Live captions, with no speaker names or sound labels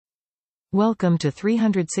Welcome to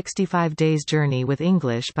 365 Days Journey with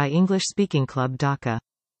English by English Speaking Club Dhaka.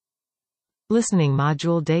 Listening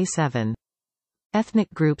Module Day 7. Ethnic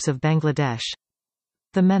groups of Bangladesh.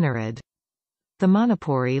 The Menarid. The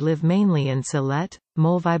Manipuri live mainly in Sylhet,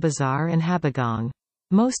 Moulvibazar and Habagong.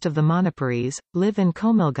 Most of the Manipuris live in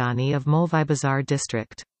Komilgani of Moulvibazar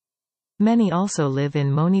district. Many also live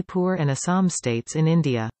in Manipur and Assam states in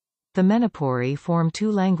India. The Manipuri form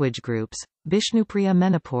two language groups, Bishnupriya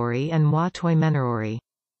Manipuri and Watoi Menarori.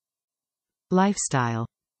 Lifestyle.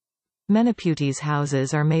 Maniputis'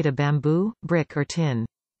 houses are made of bamboo, brick or tin.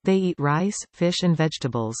 They eat rice, fish and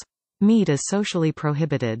vegetables. Meat is socially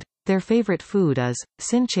prohibited. Their favorite food is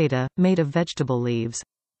sincheta, made of vegetable leaves.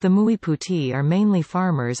 The Muiputi are mainly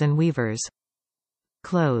farmers and weavers.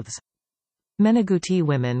 Clothes. Menaguti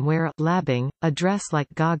women wear labing, a dress like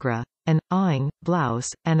gagra, an awing, blouse,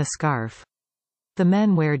 and a scarf. The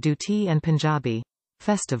men wear dhuti and Punjabi.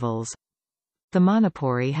 Festivals. The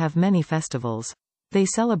Manipuri have many festivals. They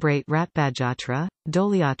celebrate Ratbajatra,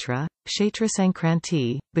 Doliatra, Kshetra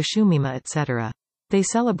Sankranti, Bishumima etc. They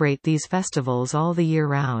celebrate these festivals all the year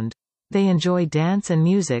round. They enjoy dance and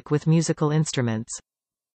music with musical instruments.